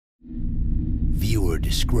Viewer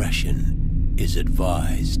discretion is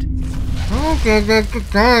advised. Okay. Guys,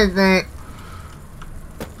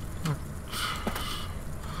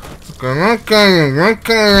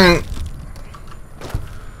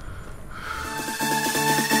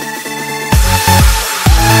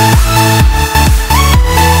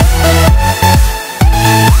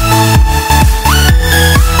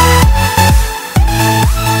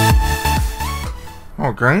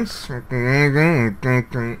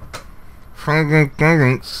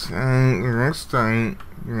 thanks, and next time,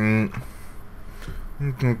 thanks.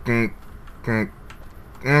 Okay, thanks. Okay.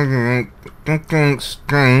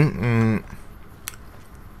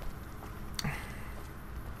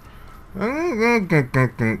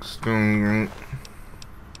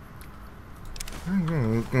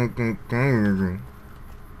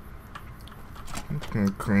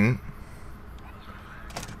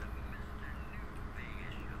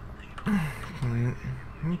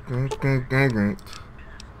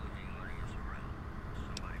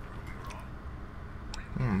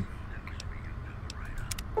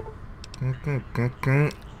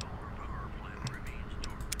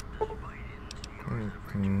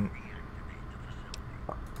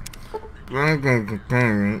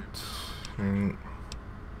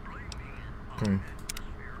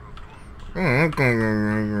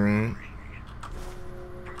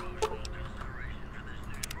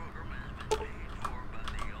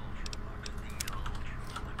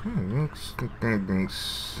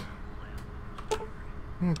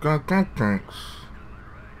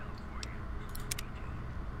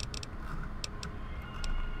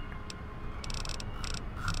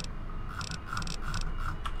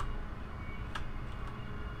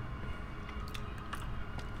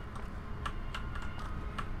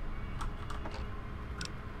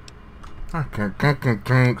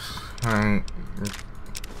 Thanks.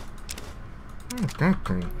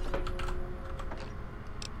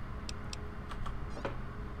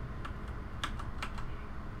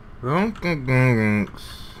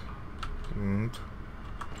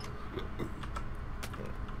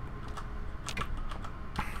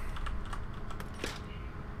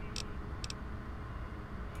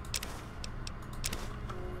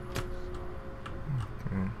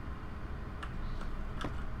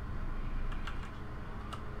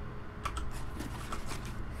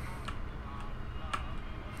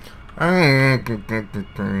 And I get the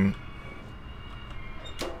thing.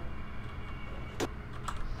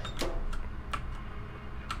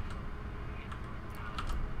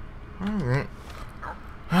 Alright.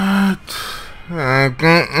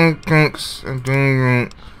 Thanks. I'm doing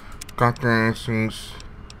it. Got the answers.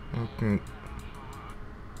 Okay.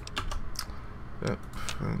 Yep.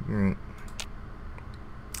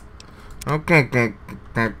 Okay.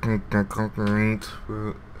 That copyright.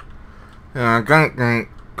 But yeah, I got that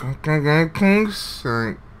things.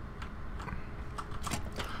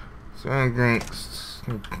 So I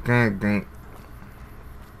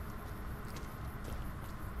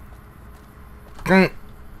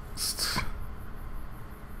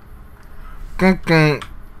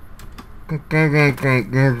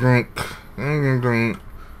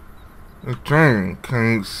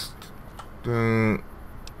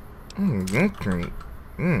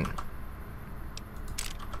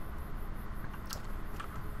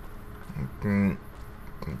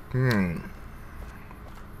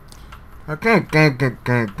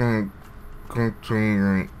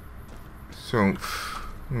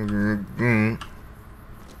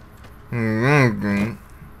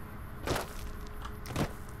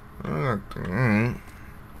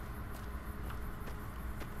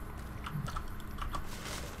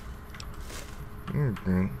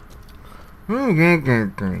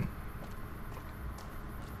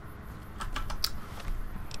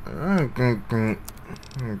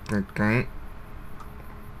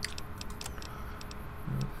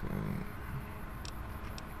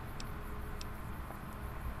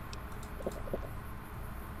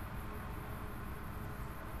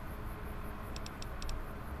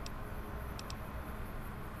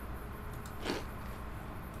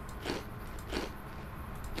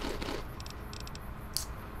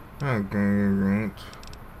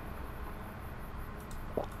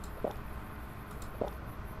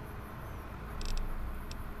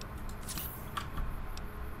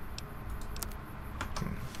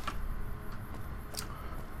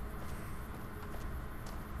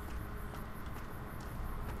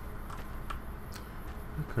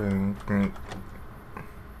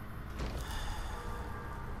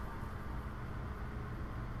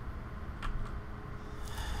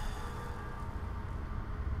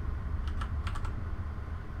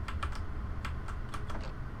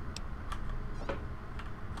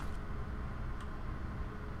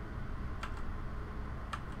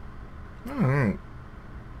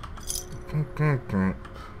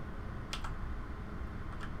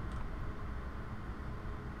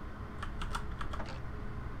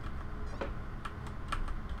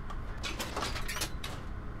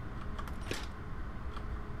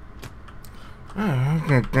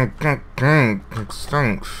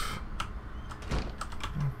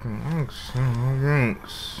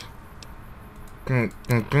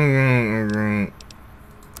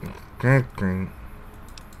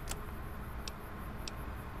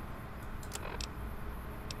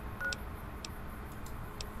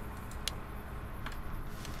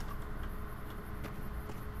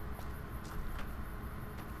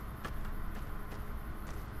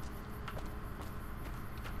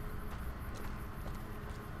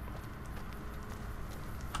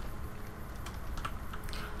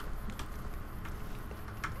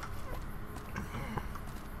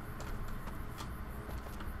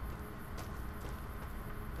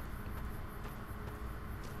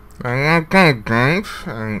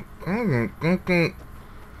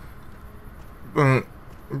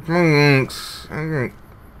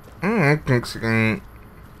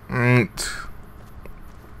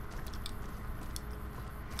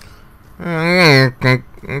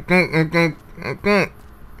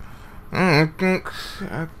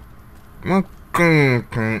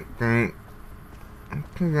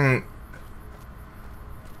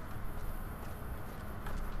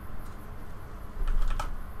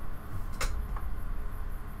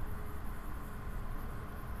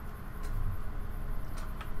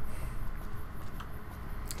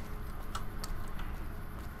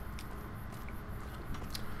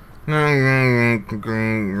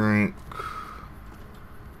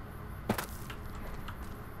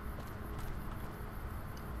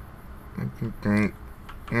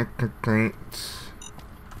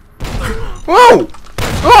Whoa!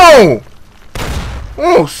 Oh!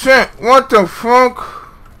 Oh shit! What the fuck?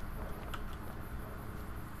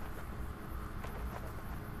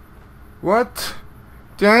 What?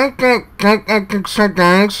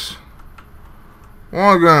 Thanks.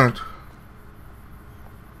 Oh god.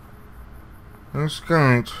 That's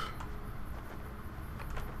good.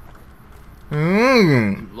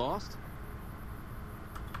 You lost?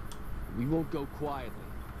 We won't go quietly.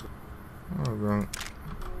 Oh god.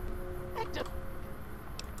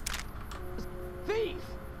 Thief!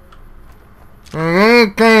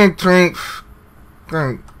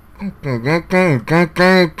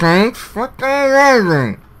 What the hell?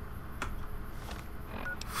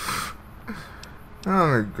 Oh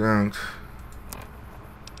my god.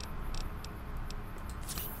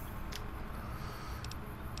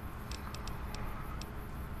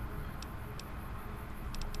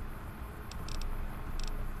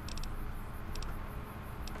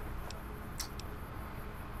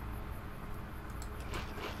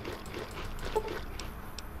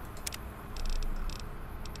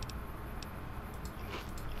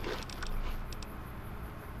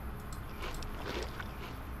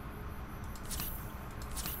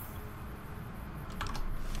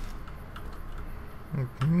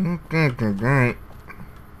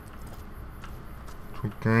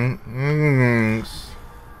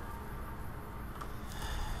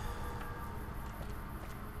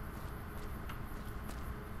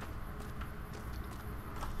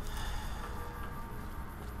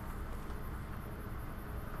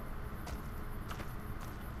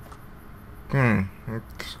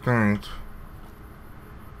 It's good.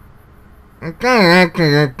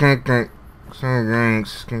 Okay. Sorry,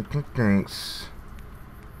 thanks. Okay. Thanks.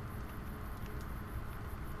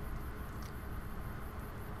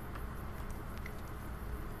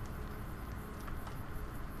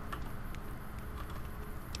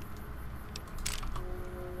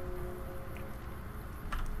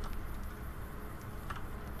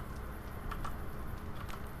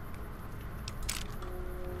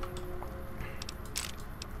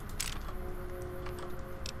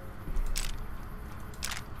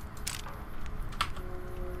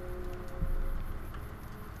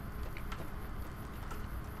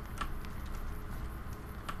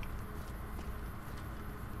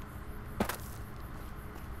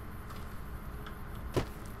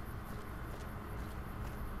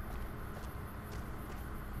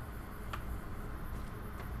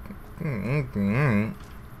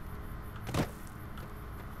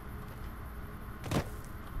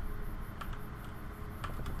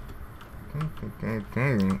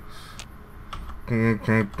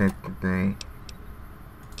 Okay.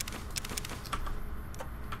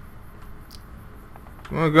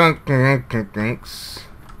 Well, thanks.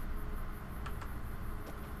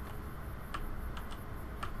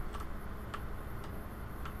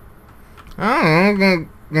 Oh,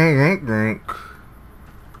 drink.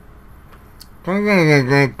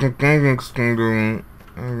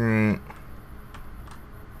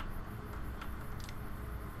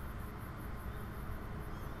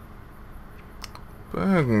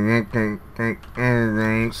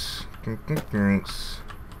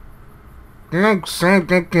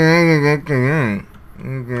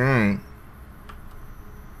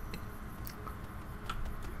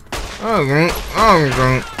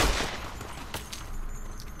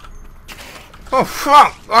 Oh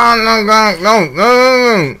fuck! Oh no,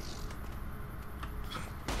 no.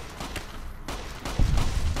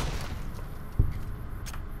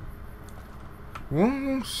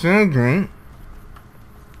 One second.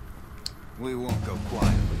 We won't go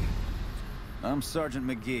quietly. I'm Sergeant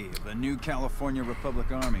McGee of the New California Republic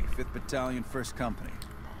Army, 5th Battalion, 1st Company.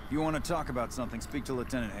 If you want to talk about something, speak to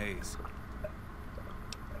Lieutenant Hayes.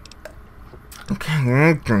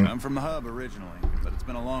 I'm from the hub originally, but it's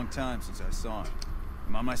been a long time since I saw him.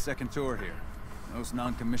 I'm on my 2nd tour here. Most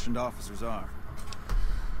non-commissioned officers are.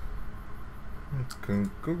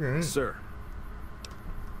 Okay. Sir.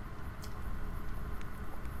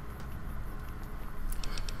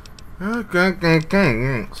 Okay,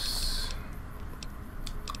 yes.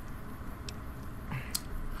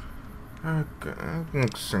 Okay, I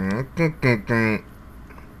think so.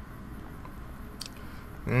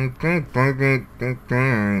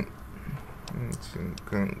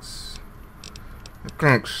 Guns.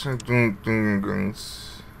 Guns. I don't do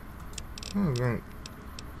guns. Alright.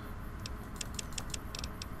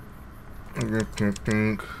 I got that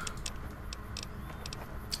thing.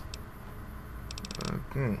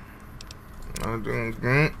 Okay. I'll do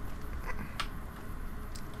that.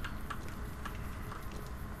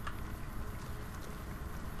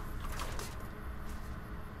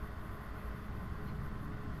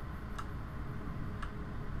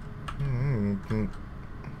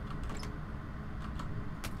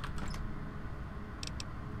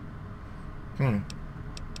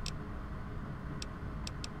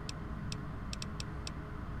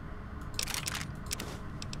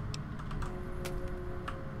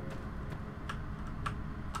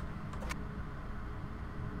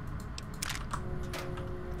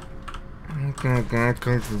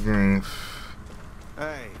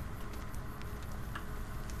 Hey.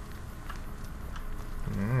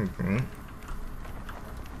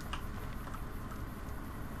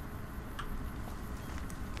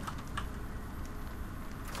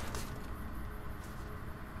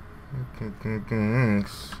 Okay,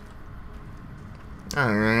 thanks.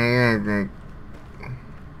 Alright,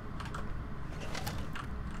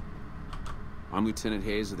 I'm Lieutenant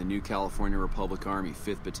Hayes of the New California Republic Army,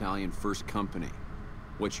 5th Battalion, 1st Company.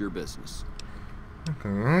 What's your business?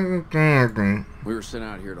 okay. We were sent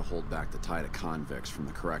out here to hold back the tide of convicts from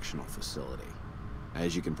the correctional facility.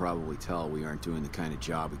 As you can probably tell, we aren't doing the kind of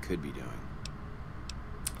job we could be doing.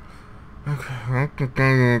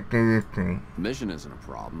 The mission isn't a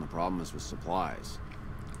problem. The problem is with supplies.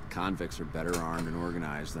 Convicts are better armed and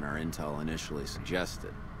organized than our intel initially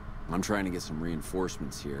suggested. I'm trying to get some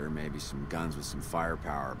reinforcements here, maybe some guns with some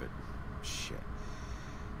firepower, but shit.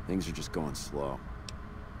 Things are just going slow.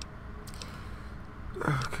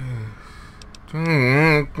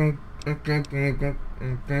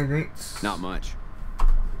 Not much.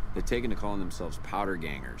 They've taken to calling themselves powder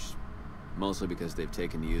gangers. Mostly because they've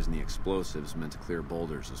taken to using the explosives meant to clear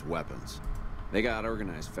boulders as weapons. They got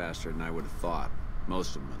organized faster than I would have thought.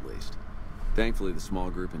 Most of them, at least. Thankfully, the small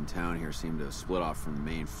group in town here seem to have split off from the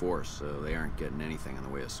main force, so they aren't getting anything in the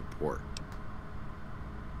way of support.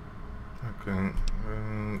 Okay.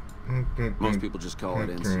 Most people just call it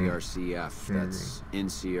NCRCF. That's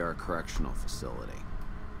NCR Correctional Facility.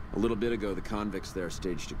 A little bit ago, the convicts there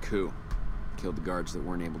staged a coup. Killed the guards that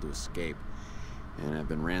weren't able to escape. And I've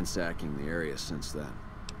been ransacking the area since then.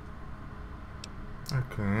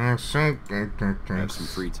 Okay, I have some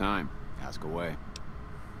free time. Ask away.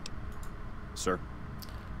 Sir?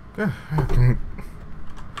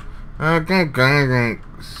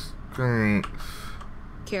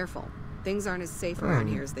 Careful. Things aren't as safe around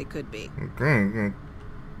here as they could be. Okay.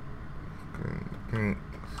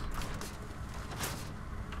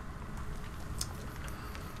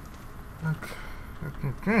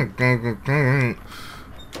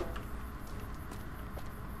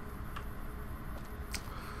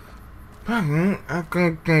 I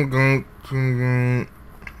can't go to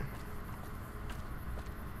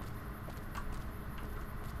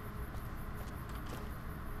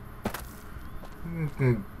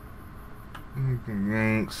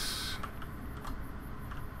thanks.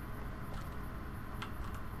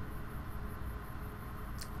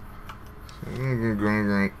 So we're going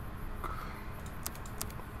right.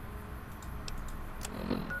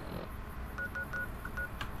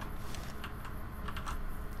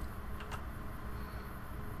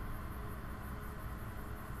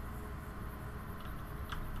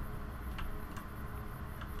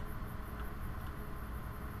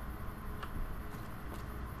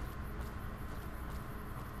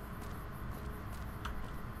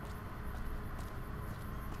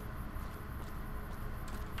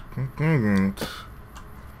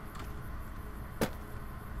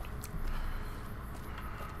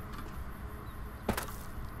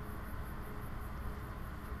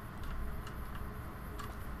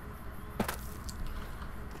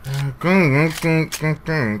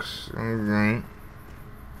 Thanks. Alright.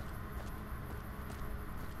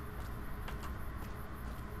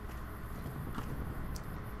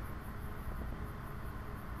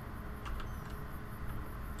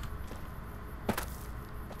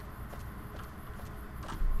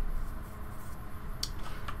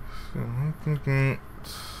 So I think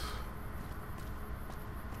it's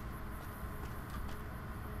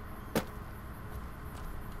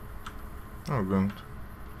oh god.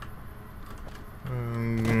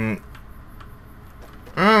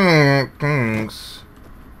 Thanks.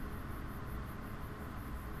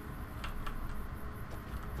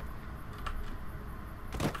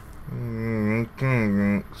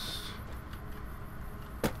 Thanks.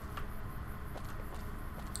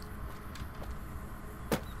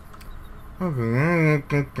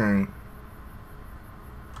 Okay,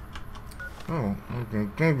 oh,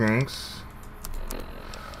 okay, thanks.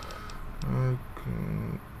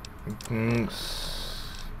 Okay, thanks.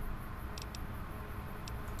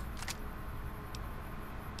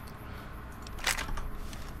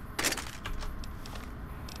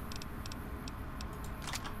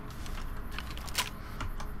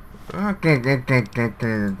 Okay.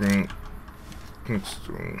 Thanks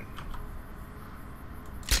to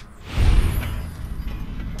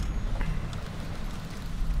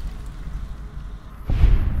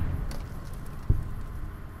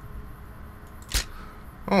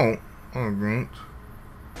oh, alright.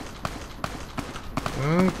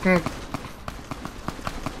 Okay.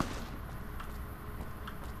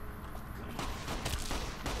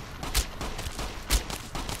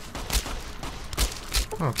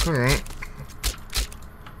 Okay.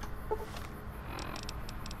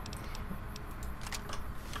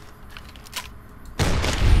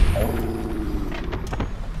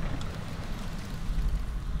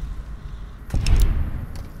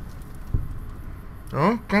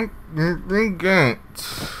 Okay, very good.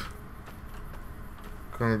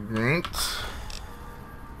 Great.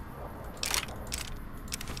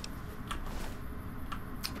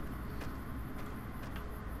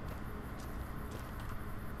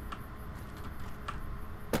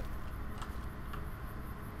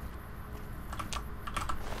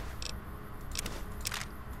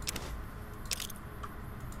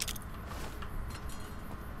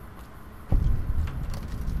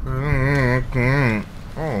 Okay.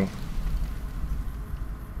 Oh.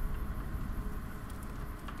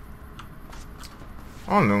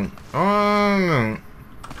 Oh no. Oh no.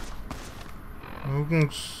 Okay.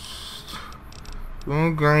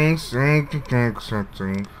 Go guys, I can take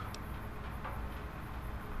something.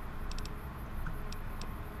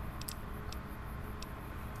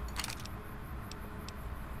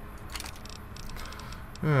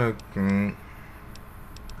 Okay.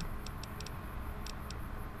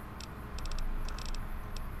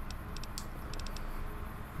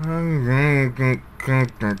 I'm gonna get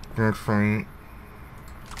that fine.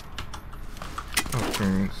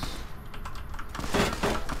 Okay.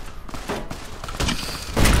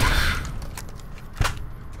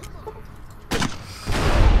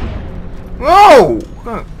 Whoa!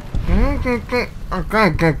 I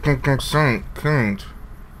can't get some current.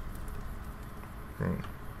 Okay.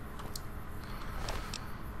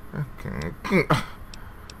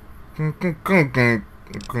 Good thing.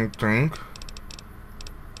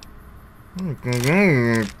 Okay.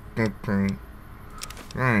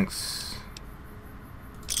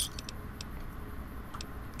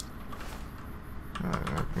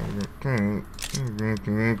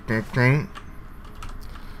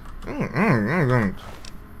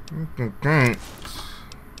 Thanks.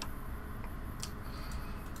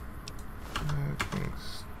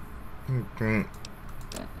 Okay.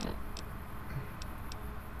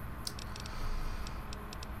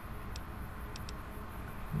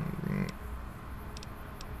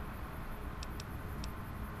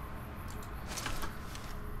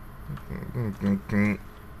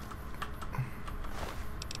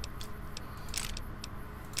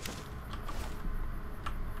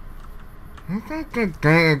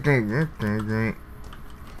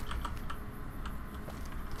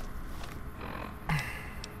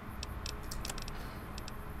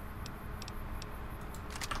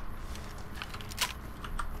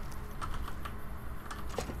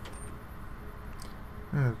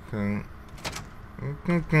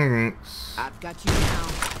 I've got you now.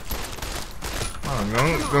 Oh no,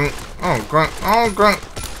 oh god,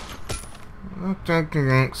 no thank you,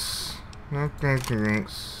 thanks. No thank you,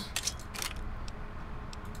 thanks.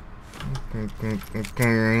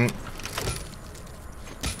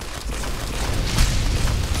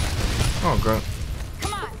 Oh god.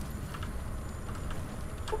 Come on.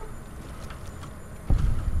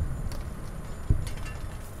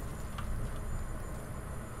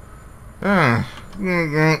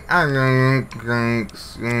 Okay.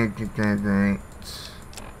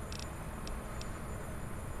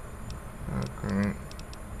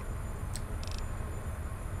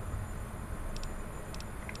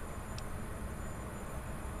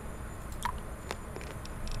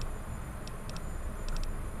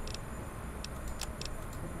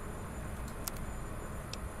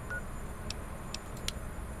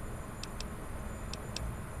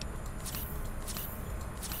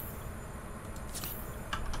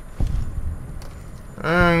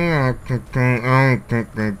 I don't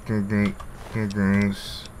think they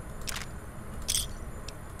things.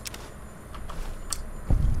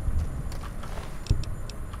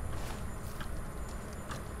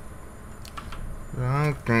 I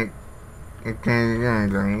don't think it can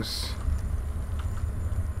do things.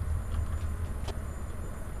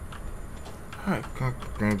 I can't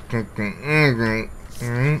think anything,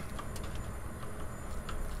 right?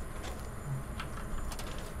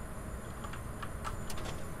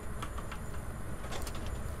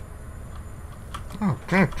 Oh,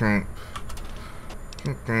 can't.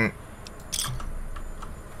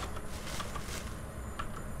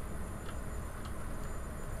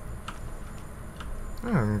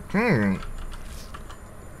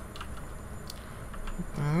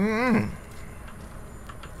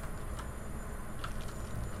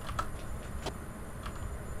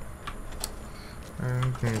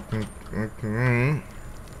 Oh, can't. Okay.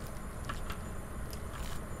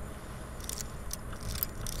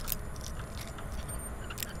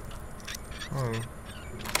 Oh.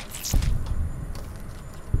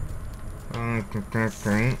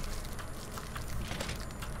 Okay.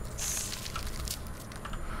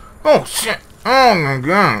 Oh shit! Oh my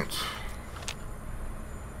god!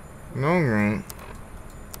 No game.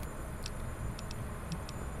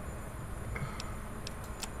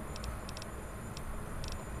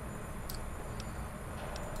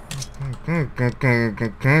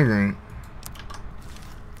 Okay.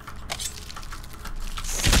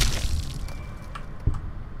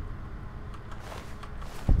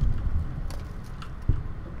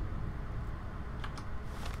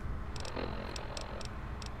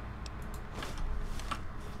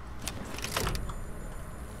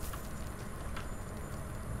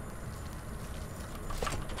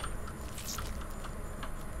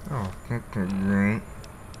 Oh, okay.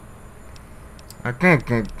 I can't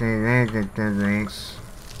get the things.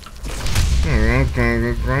 Okay.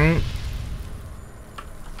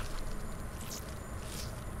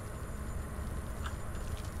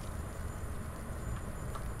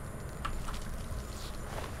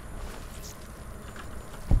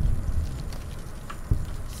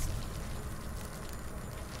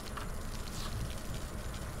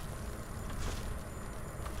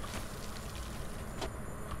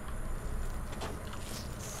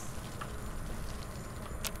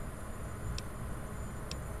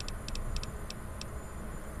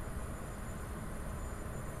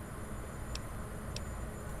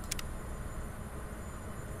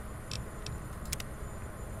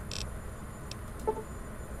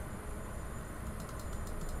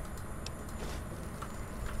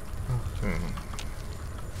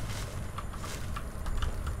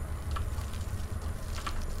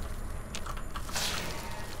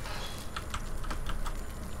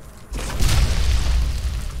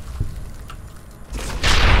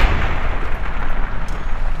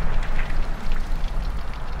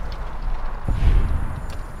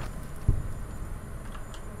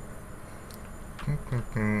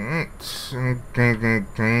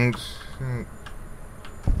 Thanks.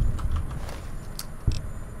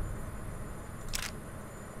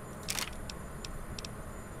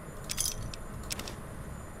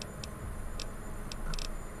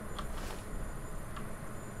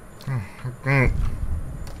 Okay.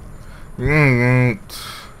 Yeah.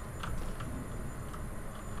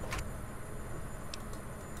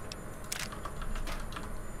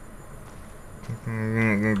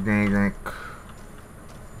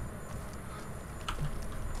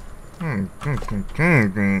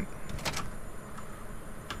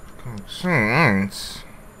 Sense.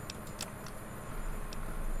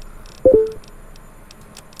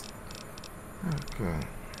 Okay.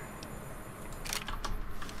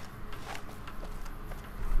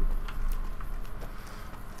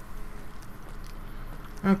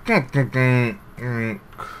 Okay.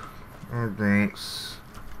 Oh, thanks.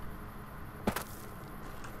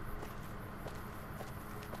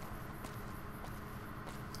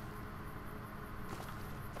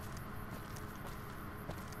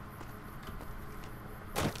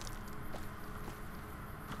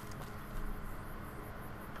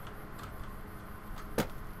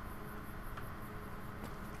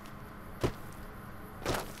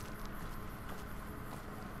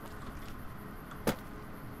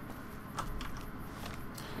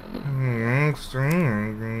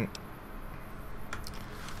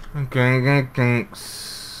 Okay, thanks.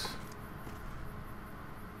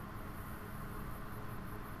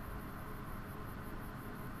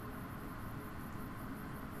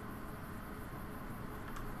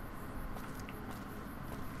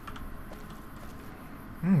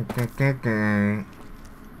 Okay.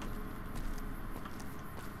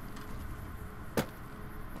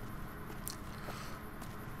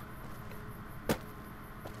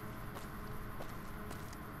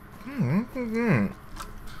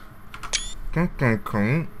 Okay,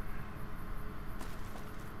 cool.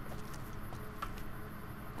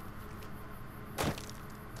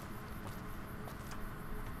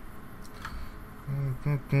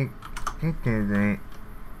 Okay.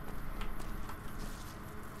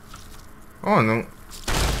 Oh no.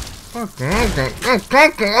 Okay,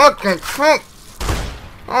 fuck.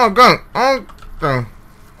 Oh god,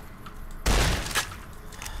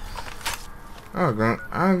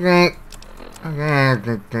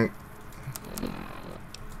 okay.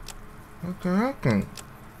 Okay. Okay.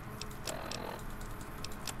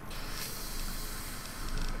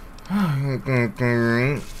 Oh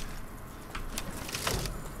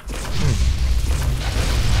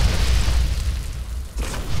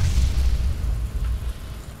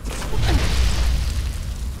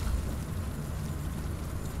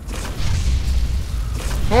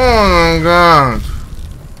my god.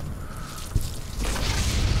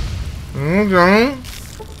 Okay.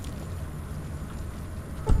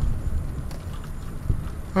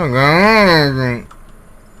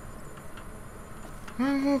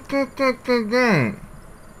 Okay. Okay.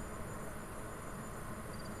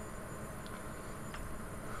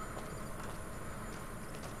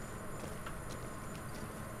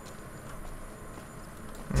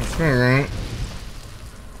 Okay.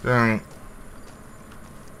 Done.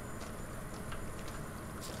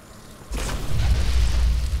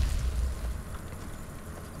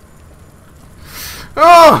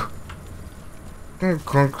 Oh! The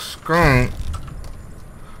cook's skull.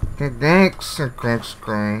 The next cook's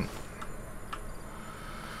skull.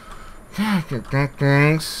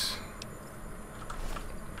 Thanks.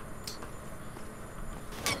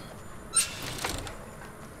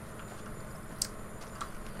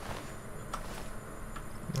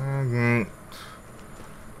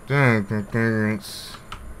 Okay. Thanks.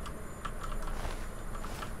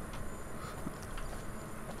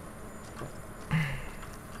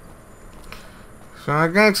 So I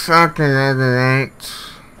got soccer the other night.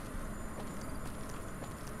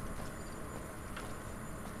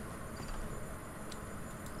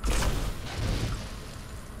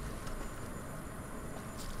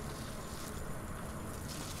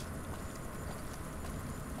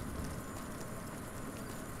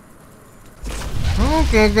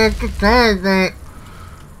 Okay.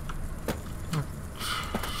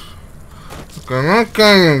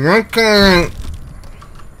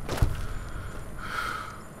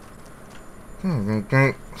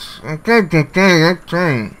 Okay.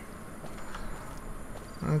 Okay.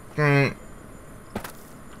 Okay.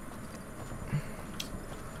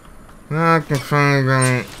 Now I can find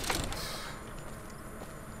that.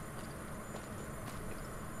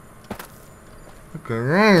 Okay,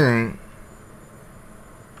 right.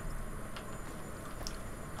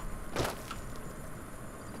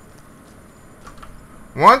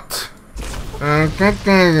 What? Okay.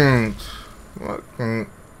 Okay.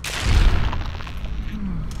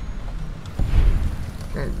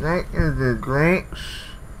 That is the grapes.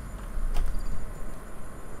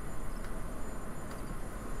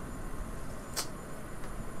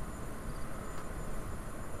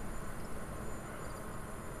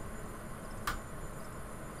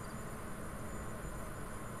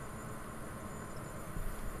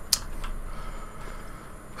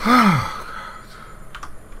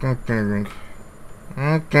 Okay, thanks.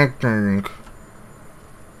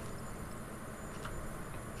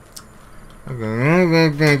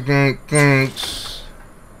 Thanks.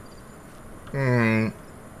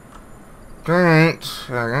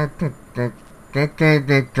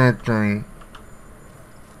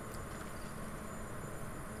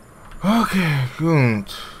 Okay, good.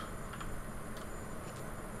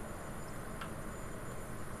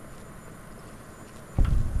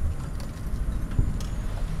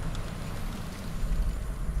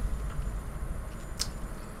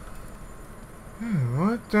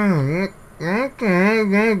 What the heck? Okay,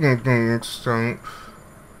 it's time.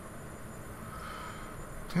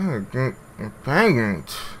 Dang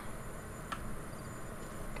it.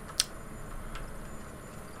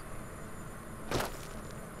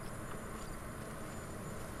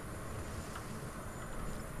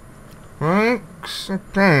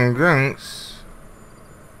 Thanks.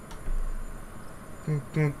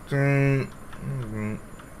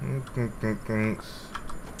 Thanks.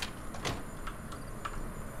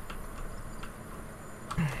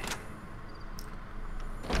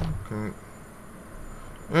 Okay.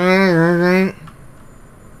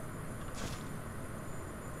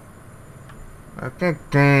 I think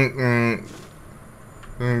do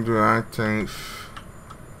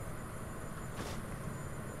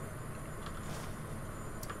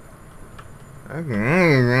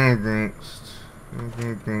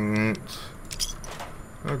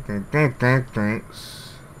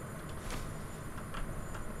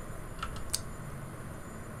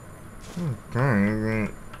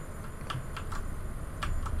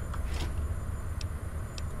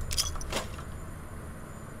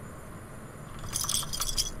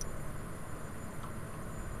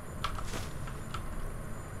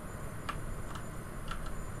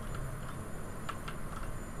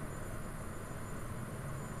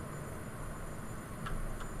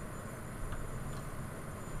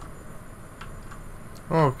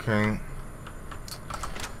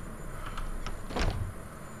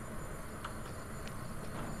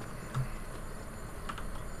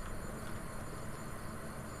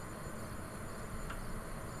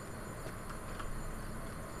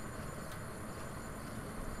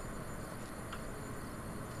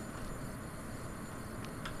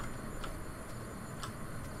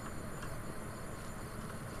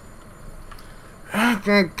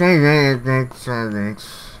I think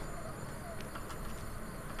thanks.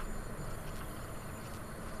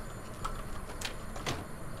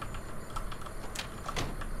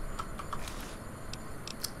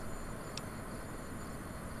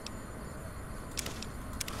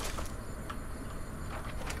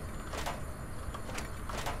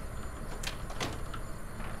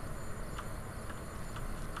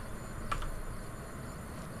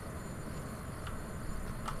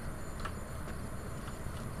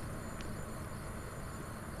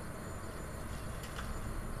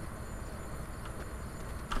 Okay.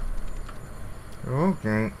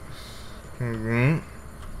 Okay.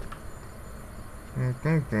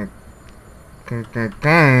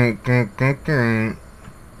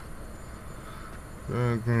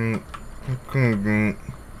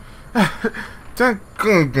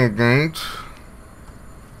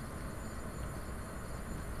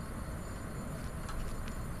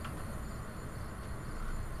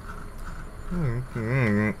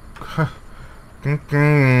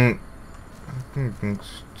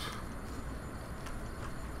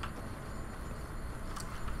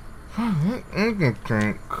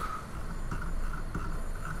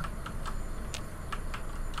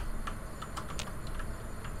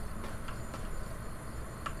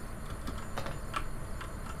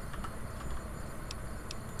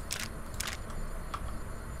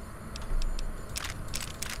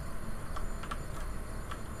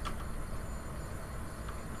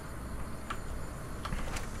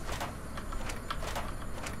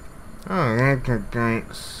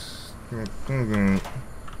 Thanks.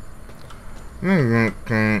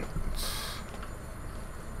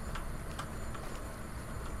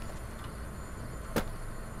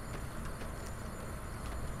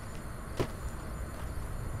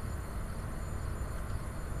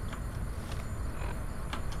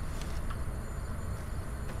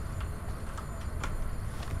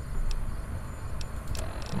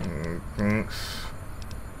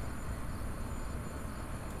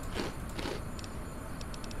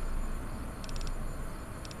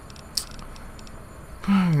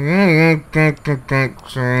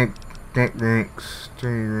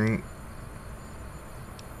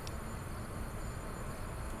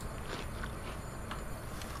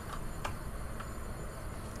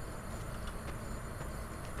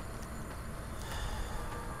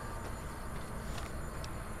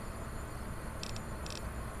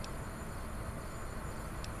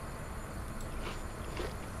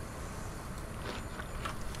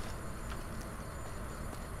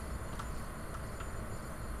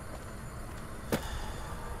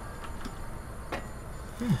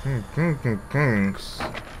 Okay. Thanks.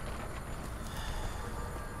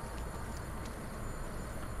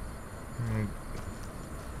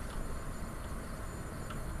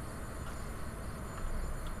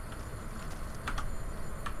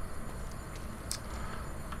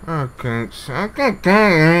 Okay, so I think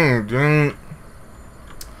that drink.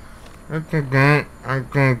 I think that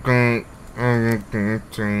drink.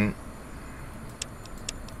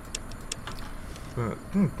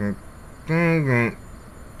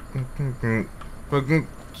 But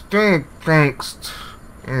still thanks to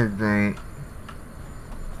everything.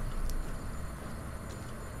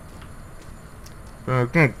 But I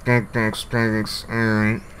think that experience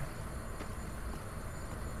everything.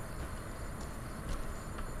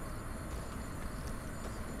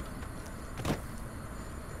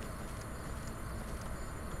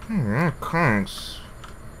 That counts.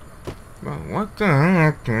 But what the hell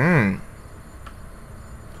again?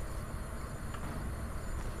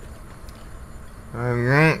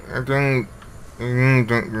 I don't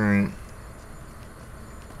right.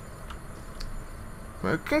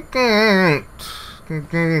 But I can't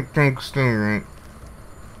think still right.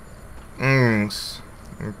 Thanks.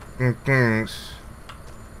 Thanks.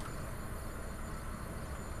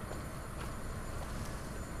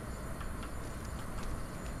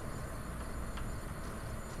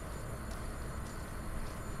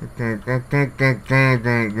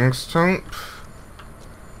 Next type.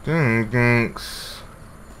 Thanks.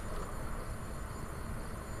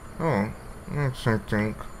 Oh, that's I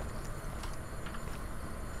think.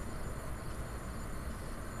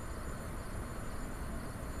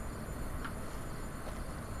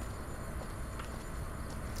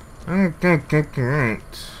 I think that's right.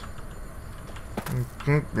 I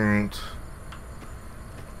think that.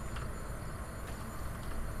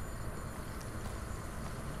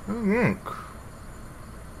 Oh, look.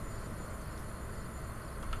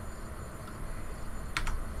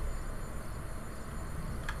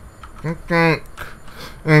 I think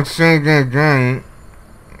it's so good game.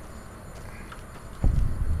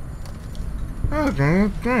 Okay,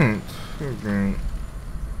 thanks. Okay.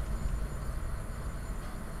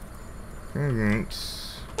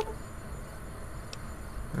 Thanks.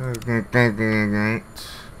 Okay, thank you,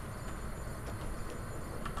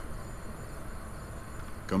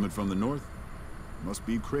 Coming from the north? Must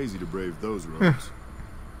be crazy to brave those roads.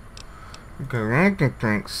 Okay,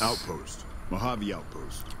 thanks. Outpost. Mojave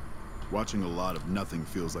Outpost. Watching a lot of nothing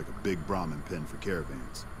feels like a big Brahmin pen for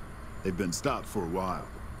caravans. They've been stopped for a while,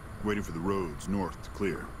 waiting for the roads north to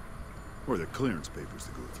clear. Or their clearance papers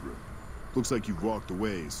to go through. Looks like you've walked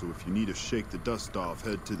away, so if you need to shake the dust off,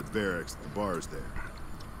 head to the barracks at the bars there.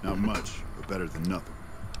 Not much, but better than nothing.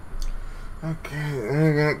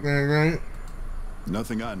 Okay,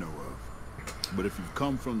 Nothing I know of. But if you've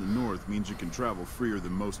come from the north, means you can travel freer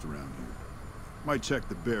than most around here. Might check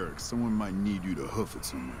the barracks, someone might need you to hoof it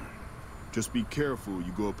somewhere. Just be careful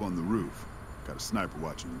you go up on the roof. Got a sniper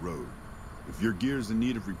watching the road. If your gear's in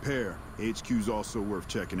need of repair, HQ's also worth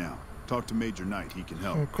checking out. Talk to Major Knight, he can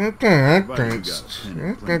help. Thanks.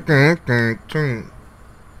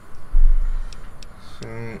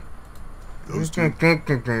 Those two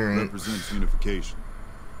represents unification.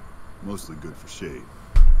 Mostly good for shade.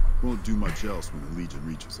 Won't do much else when the Legion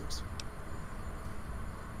reaches us.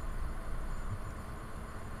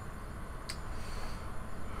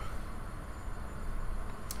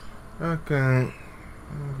 Okay.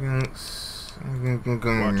 Watch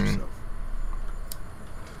yourself.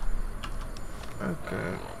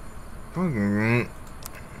 Okay. Okay.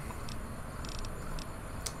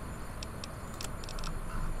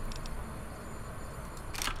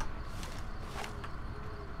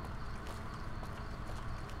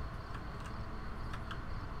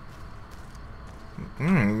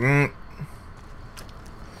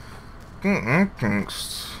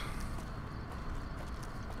 Thanks.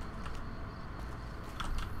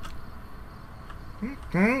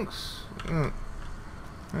 Thanks.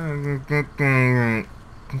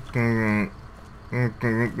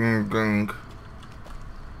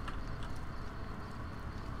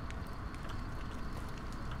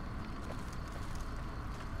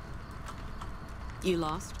 You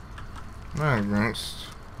lost? I lost.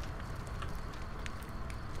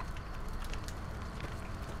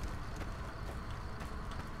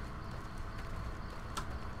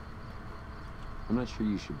 I'm not sure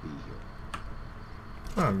you should be here.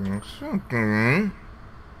 I lost. Okay.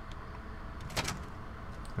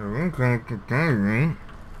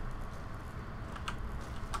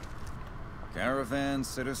 Caravan,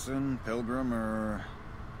 citizen, pilgrim, or...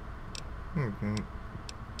 Okay.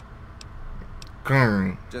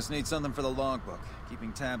 Caravan. Just need something for the logbook.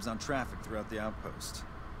 Keeping tabs on traffic throughout the outpost.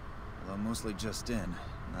 Although mostly just in,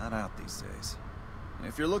 not out these days.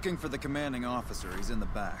 If you're looking for the commanding officer, he's in the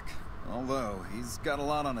back. Although, he's got a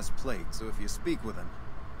lot on his plate, so if you speak with him,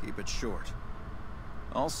 keep it short.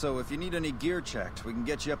 Also, if you need any gear checked, we can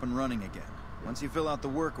get you up and running again. Once you fill out the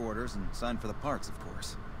work orders and sign for the parts, of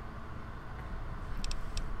course.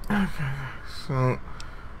 Okay, so...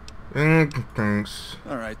 thanks.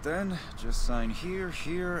 Alright then, just sign here,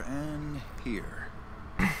 here, and here.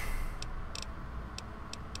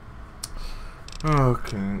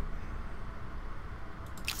 Okay.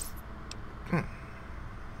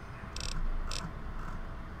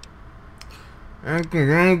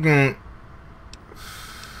 Okay.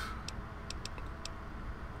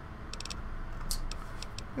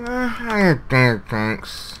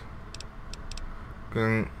 Thanks.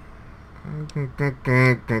 Good.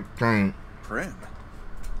 Primm?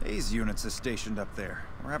 Hayes units is stationed up there.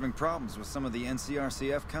 We're having problems with some of the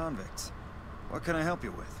NCRCF convicts. What can I help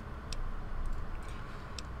you with?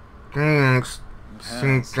 Thanks.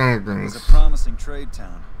 It was a promising trade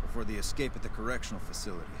town before the escape at the correctional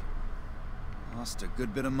facility. Lost a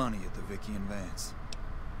good bit of money at the Vicky and Vance.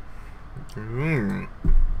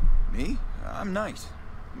 Me? I'm Knight.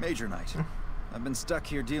 Major Knight. I've been stuck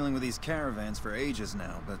here dealing with these caravans for ages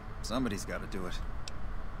now, but somebody's got to do it.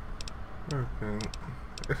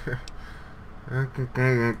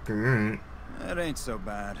 That ain't so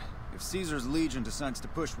bad. If Caesar's Legion decides to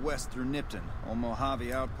push west through Nipton, old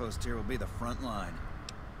Mojave outpost here will be the front line.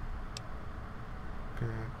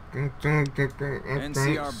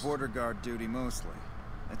 NCR border guard duty mostly.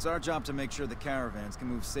 It's our job to make sure the caravans can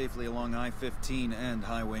move safely along I-15 and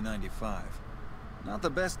Highway 95. Not the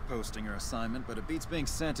best posting or assignment, but it beats being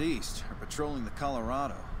sent east or patrolling the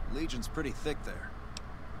Colorado. Legion's pretty thick there.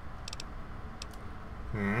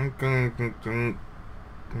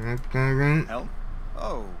 Help?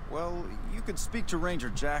 Oh, well, you could speak to Ranger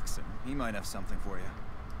Jackson. He might have something for you.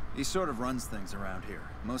 He sort of runs things around here.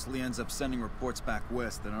 Mostly ends up sending reports back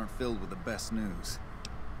west that aren't filled with the best news.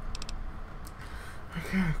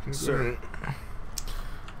 Sir.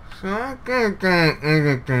 So I got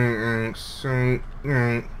everything, so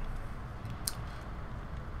yeah.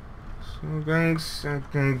 So thanks, I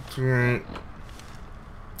think right.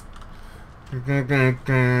 I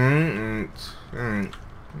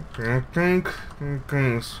think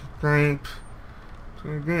Skype. So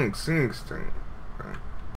thanks,